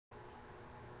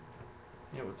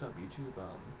Yeah, what's up, YouTube?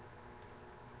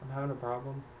 I'm having a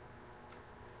problem.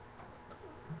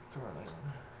 Come on,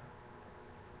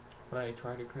 when I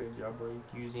try to create a jailbreak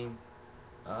using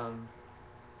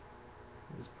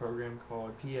this program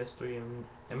called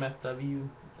ps3MFW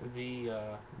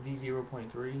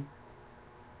V3,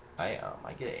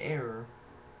 I get an error,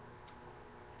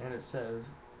 and it says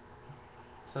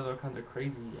all kinds of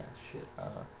crazy ass shit.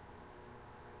 I'm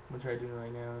gonna try doing it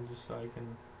right now, just so I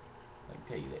can like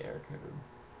tell you the error code.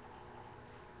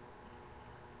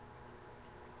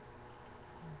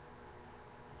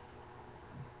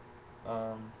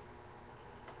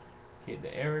 Okay,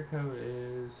 the error code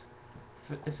is,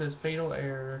 it says fatal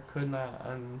error, could not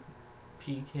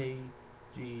unpkg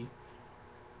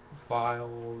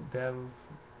file dev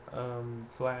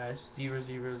flash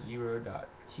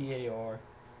 000.tar.aa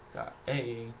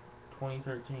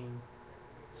 2013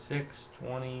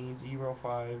 620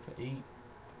 058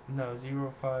 no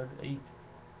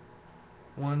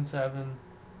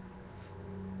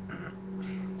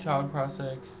 05817 child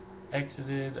process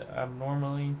exited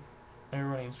abnormally.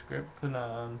 Error running script could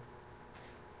not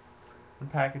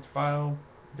unpackage file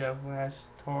dev flash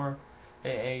tar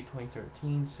AA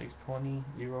 2013 620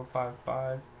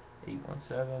 055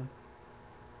 817,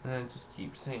 and then it just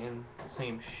keeps saying the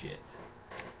same shit.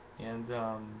 And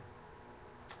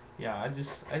yeah, I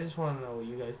just want to know what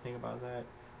you guys think about that,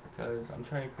 because I'm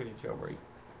trying to create a jailbreak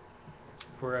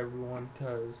for everyone,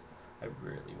 because I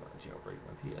really want to jailbreak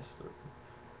my PS3.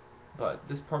 But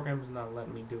this program is not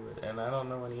letting me do it, and I don't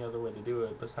know any other way to do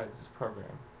it besides this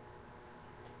program.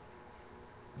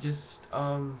 Just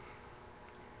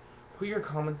put your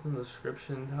comments in the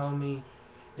description. Tell me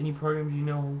any programs you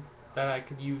know that I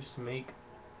could use to make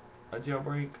a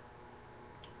jailbreak,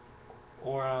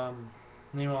 or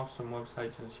name off some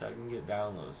websites and shit I can get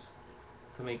downloads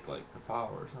to make like the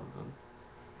file or something.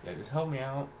 Yeah, just help me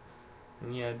out.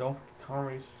 And yeah, don't forget to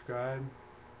comment, subscribe.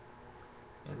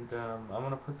 And I'm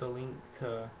gonna put the link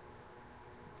to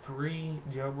 3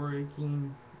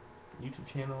 jailbreaking YouTube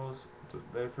channels.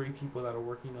 There are 3 people that are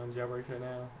working on jailbreaks right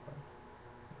now.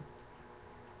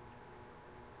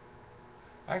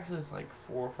 Actually, it's like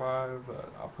 4 or 5,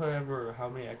 but I'll put how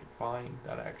many I can find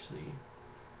that actually,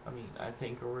 I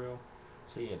think are real.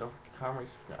 So yeah, don't forget to comment,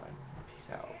 subscribe. Peace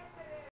out.